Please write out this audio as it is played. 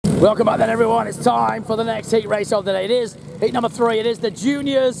Welcome back then everyone, it's time for the next heat race of the day. It is heat number 3, it is the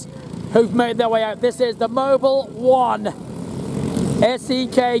juniors who've made their way out. This is the Mobil 1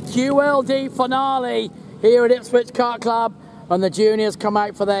 SEK QLD finale here at Ipswich Kart Club, and the juniors come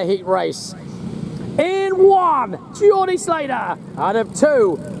out for their heat race. In 1, Geordie Slater. Out of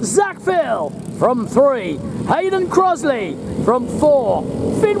 2, Zach Phil. From 3, Hayden Crosley. From 4,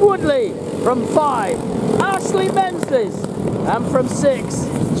 Finn Woodley. From 5, Ashley Menzies. And from 6,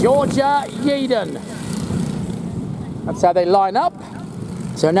 Georgia Yeadon. That's how they line up.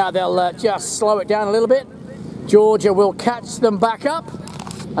 So now they'll just slow it down a little bit. Georgia will catch them back up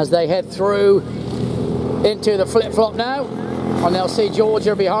as they head through into the flip-flop now. And they'll see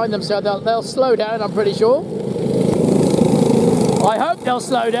Georgia behind them, so they'll slow down, I'm pretty sure. I hope they'll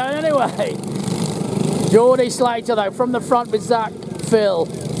slow down anyway. Geordie Slater, though, from the front with Zach Phil.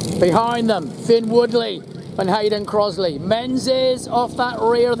 Behind them, Finn Woodley and Hayden Crosley. Menzies off that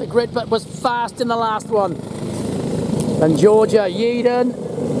rear of the grid, but was fast in the last one. And Georgia Yeadon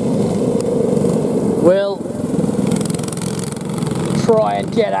will try and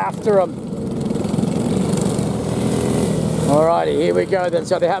get after them. Alrighty, here we go then.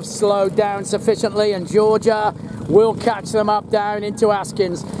 So they have slowed down sufficiently, and Georgia will catch them up down into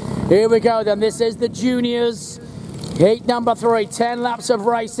Askins. Here we go then. This is the juniors. Heat number 3, 10 laps of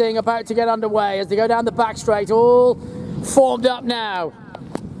racing about to get underway as they go down the back straight, all formed up now,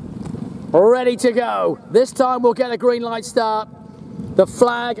 ready to go. This time we'll get a green light start. The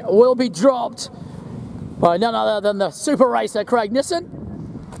flag will be dropped by none other than the super racer Craig Nissen.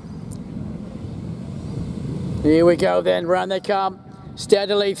 Here we go then, round they come,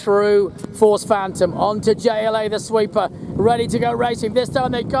 steadily through Force Phantom, onto JLA the sweeper, ready to go racing. This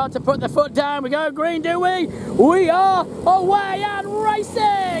time they've got to put the foot down. We go green, do we? We are away and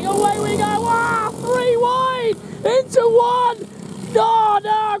racing! Away we go! Ah, 3 wide into 1! No,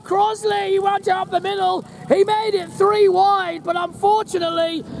 Crosley, he went up the middle. He made it 3 wide, but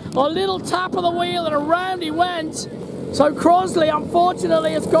unfortunately, a little tap of the wheel and around he went. So Crosley,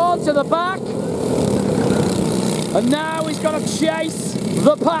 unfortunately, has gone to the back. And now he's got to chase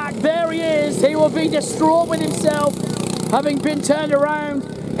the pack. There he is. He will be distraught with himself, having been turned around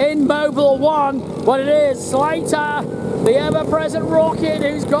in Mobil 1. But it is Slater, the ever-present rocket,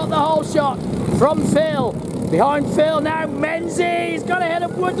 who's got the whole shot from Phil. Behind Phil now, Menzies got ahead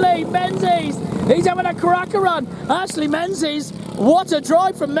of Woodley. Menzies, he's having a cracker run. Ashley Menzies, what a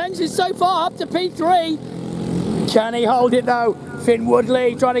drive from Menzies so far, up to P3. Can he hold it though? Finn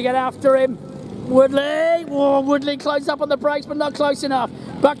Woodley trying to get after him. Woodley, oh, Woodley closes up on the brakes, but not close enough.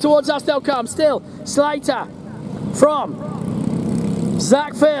 Back towards us they'll come. Still, Slater from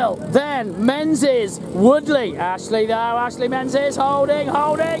Zach Phil, then Menzies, Woodley, Ashley though, Ashley Menzies holding,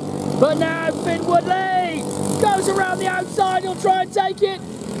 but now Finn Woodley goes around the outside, he'll try and take it.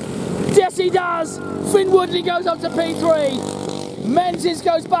 Yes he does. Finn Woodley goes up to P3. Menzies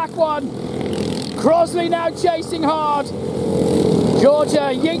goes back 1. Crosley now chasing hard.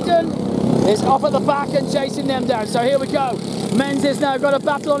 Georgia Yeadon is off at the back and chasing them down. So here we go. Menzies now got a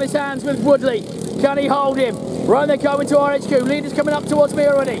battle on his hands with Woodley. Can he hold him? Right, they go into RHQ. Leaders coming up towards me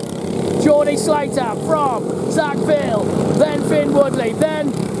already. Geordie Slater from Zach Phil, then Finn Woodley,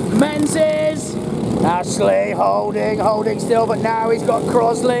 then Menzies. Ashley holding still, but now he's got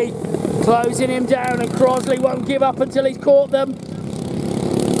Crosley closing him down, and Crosley won't give up until he's caught them.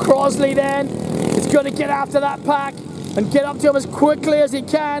 Crosley then is going to get after that pack and get up to him as quickly as he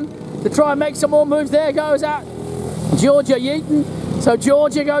can to try and make some more moves. There goes out Georgia Yeadon. So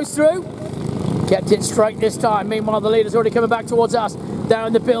Georgia goes through. Kept it straight this time. Meanwhile, the leader's already coming back towards us.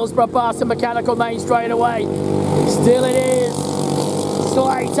 Down the Bilsborough past the mechanical main straight away. Still it is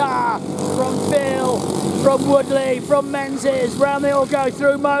Slater from Phil, from Woodley, from Menzies. Round they all go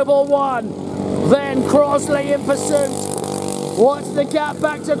through Mobil 1. Then Crosley in pursuit. What's the gap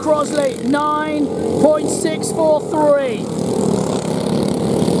back to Crosley? 9.643.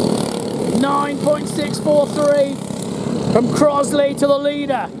 9.643 from Crosley to the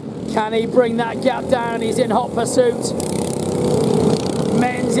leader. Can he bring that gap down? He's in hot pursuit.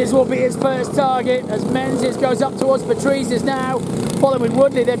 Menzies will be his first target as Menzies goes up towards Patrice's now. Following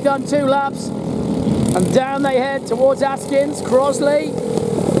Woodley, they've done 2 laps. And down they head towards Askins. Crosley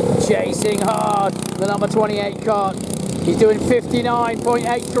chasing hard. The number 28 kart. He's doing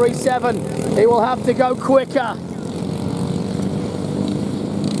 59.837. He will have to go quicker.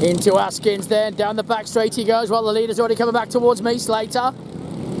 Into Askins then, down the back straight he goes while the leader's already coming back towards me. Slater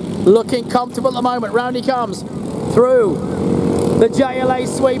looking comfortable at the moment. Round he comes through the JLA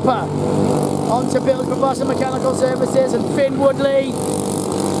sweeper onto Bilsborough and Mechanical Services, and Finn Woodley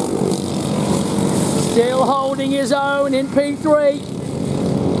still holding his own in P3.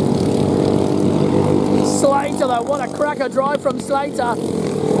 though. What a cracker drive from Slater.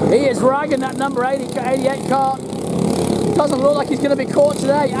 He is ragging that number 88 kart. Doesn't look like he's going to be caught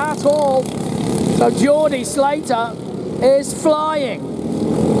today at all. So Geordie Slater is flying.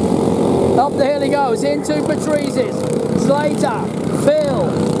 Up the hill he goes, into Patrice's. Slater, Phil,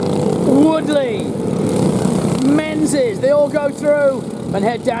 Woodley, Menzies, they all go through and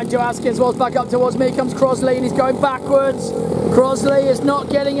head down. Joe Askins rolls back up towards me. Comes Crosley and he's going backwards. Crosley is not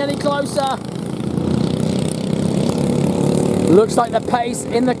getting any closer. Looks like the pace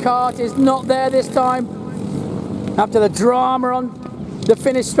in the kart is not there this time. After the drama on the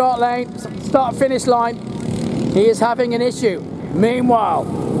start-finish line, he is having an issue. Meanwhile,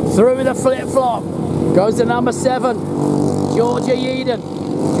 through the flip-flop goes the number 7, Georgia Yeadon.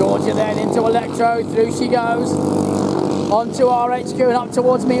 Georgia then into Electro, through she goes. Onto RHQ and up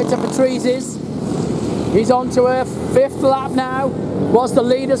towards me into Patrice's. He's on to her 5th lap now, whilst the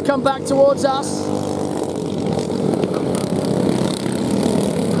leaders come back towards us.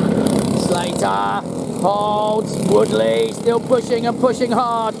 Slater holds, Woodley still pushing and pushing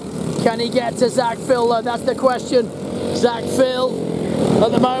hard. Can he get to Zach Phil though? That's the question. Zach Phil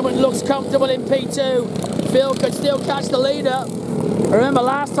at the moment looks comfortable in P2. Phil could still catch the leader. Remember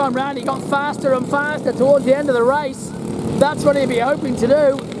last time round he got faster and faster towards the end of the race. That's what he'd be hoping to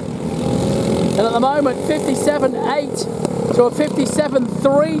do. And at the moment 57.8 to a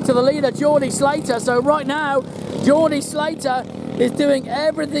 57.3 to the leader Geordie Slater. So right now Geordie Slater is doing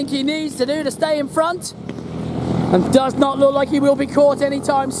everything he needs to do to stay in front and does not look like he will be caught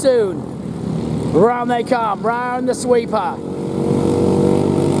anytime soon. Round they come, round the sweeper.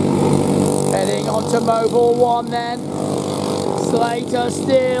 Heading on to Mobil 1 then. Slater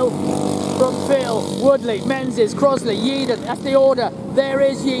still from Phil, Woodley, Menzies, Crosley, Yeadon. That's the order. There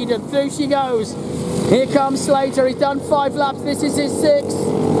is Yeadon. Through she goes. Here comes Slater. He's done 5 laps. This is his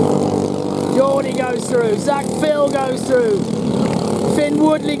 6th. Geordie goes through. Zach Phil goes through. Finn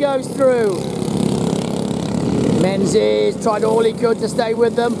Woodley goes through. Menzies tried all he could to stay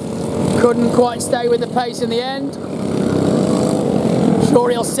with them. Couldn't quite stay with the pace in the end. Sure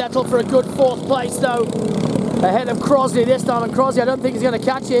he'll settle for a good 4th place though. Ahead of Crosley this time, and Crosley I don't think he's going to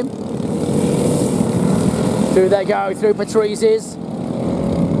catch him. Through they go, through Patrice's.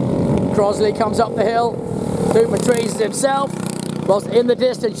 Crosley comes up the hill, through Patrice's himself. Whilst in the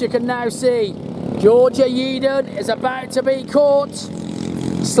distance you can now see Georgia Yeadon is about to be caught.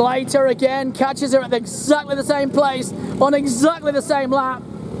 Slater again catches her at exactly the same place, on exactly the same lap.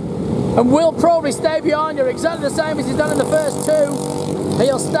 And will probably stay behind her exactly the same as he's done in the first 2.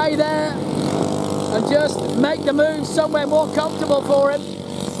 He'll stay there and just make the move somewhere more comfortable for him,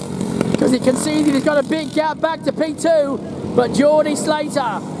 because he conceded he's got a big gap back to P2. But Geordie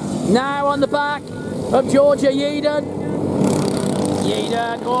Slater now on the back of Georgia Yeadon.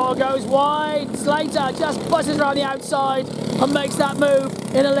 Yeadon goes wide. Slater just buzzes around the outside and makes that move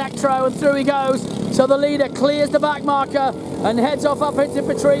in Electro, and through he goes. So the leader clears the back marker and heads off up into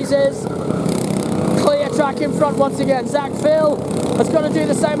Patrice's. Clear track in front once again. Zach Phil has got to do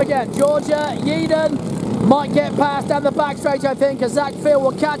the same again. Georgia Yeadon might get past down the back straight, I think, as Zach Phil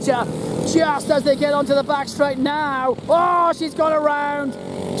will catch her just as they get onto the back straight now. Oh, she's gone around.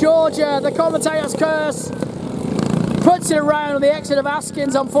 Georgia, the commentator's curse, puts it around on the exit of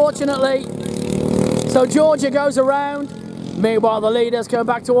Askins, unfortunately. So Georgia goes around. Meanwhile, the leaders come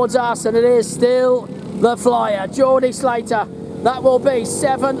back towards us, and it is still the flyer, Geordie Slater. That will be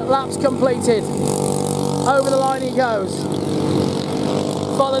 7 laps completed. Over the line he goes.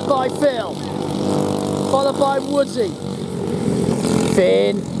 Followed by Phil. Followed by Woodsy.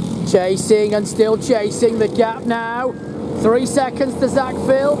 Finn chasing and still chasing. The gap now. 3 seconds to Zach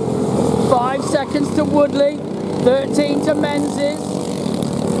Phil. 5 seconds to Woodley. 13 to Menzies.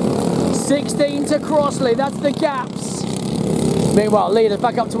 16 to Crosley. That's the gaps. Meanwhile, leaders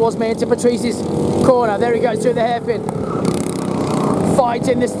back up towards me into Patrice's corner. There he goes through the hairpin.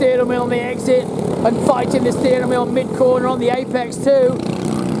 Fighting the steering wheel on the exit and fighting the steering wheel mid-corner on the apex too.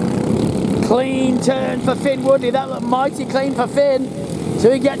 Clean turn for Finn Woodley. That looked mighty clean for Finn.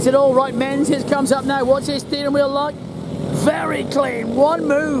 So he gets it all right. Menzies comes up now. What's his steering wheel like? Very clean. One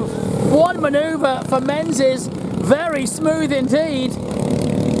move, one manoeuvre for Menzies. Very smooth indeed.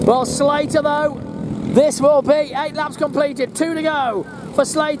 Well, Slater though, this will be 8 laps completed. 2 to go for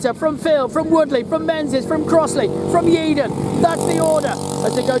Slater, from Phil, from Woodley, from Menzies, from Crosley, from Yeadon. That's the order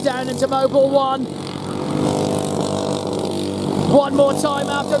as they go down into Mobil 1. One more time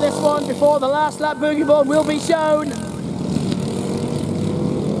after this one before the last lap boogie board will be shown.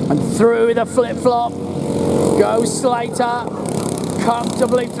 And through the flip-flop goes Slater,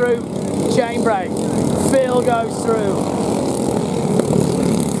 comfortably through chain brake. Phil goes through.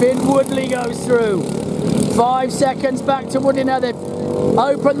 Finn Woodley goes through. 5 seconds back to Woodley now. They've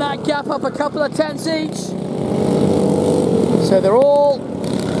opened that gap up a couple of tenths each. So they're all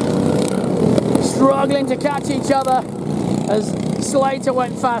struggling to catch each other as Slater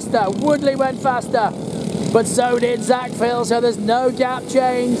went faster, Woodley went faster, but so did Zach Phil, so there's no gap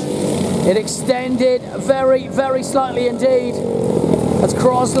change. It extended very, very slightly indeed as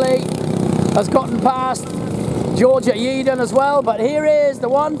Crosley has gotten past Georgia Yeadon as well, but here is the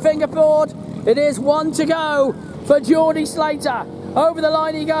one fingerboard. It is 1 to go for Geordie Slater. Over the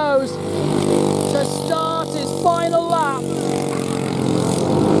line he goes to start his final lap.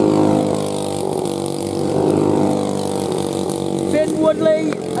 Finn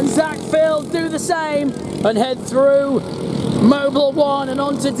Woodley and Zach Phil do the same and head through Mobil 1 and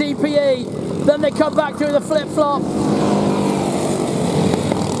onto DPE. Then they come back through the flip-flop.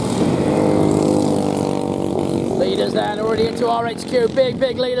 Leaders then already into RHQ. Big,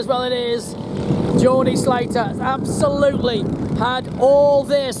 big lead as well it is. Geordie Slater absolutely had all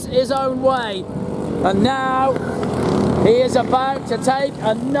this his own way. And now he is about to take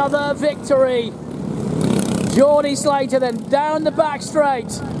another victory. Geordie Slater then down the back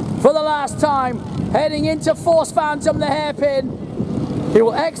straight for the last time, heading into Force Phantom, the hairpin. He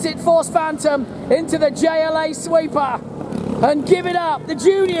will exit Force Phantom into the JLA sweeper and give it up. The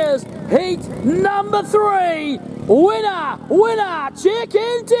juniors, heat number 3. Winner, winner,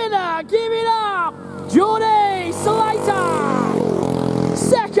 chicken dinner, give it up. Geordie Slater.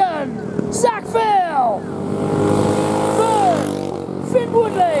 Second, Zach Phil. Third, Finn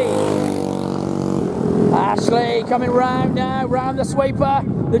Woodley. Ashley coming round now, round the sweeper,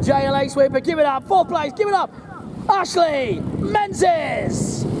 the JLA sweeper, give it up, 4th place, give it up, Ashley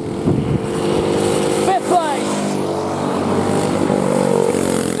Menzies, 5th place,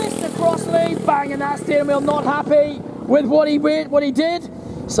 Mr. Crossley banging that steering wheel, not happy with what he did,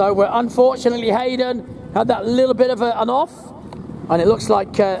 so unfortunately Hayden had that little bit of an off, and it looks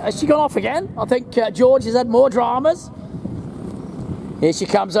like, has she gone off again? I think George has had more dramas. Here she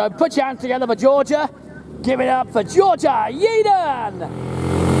comes over, put your hands together for Georgia. Give it up for Georgia Yeadon!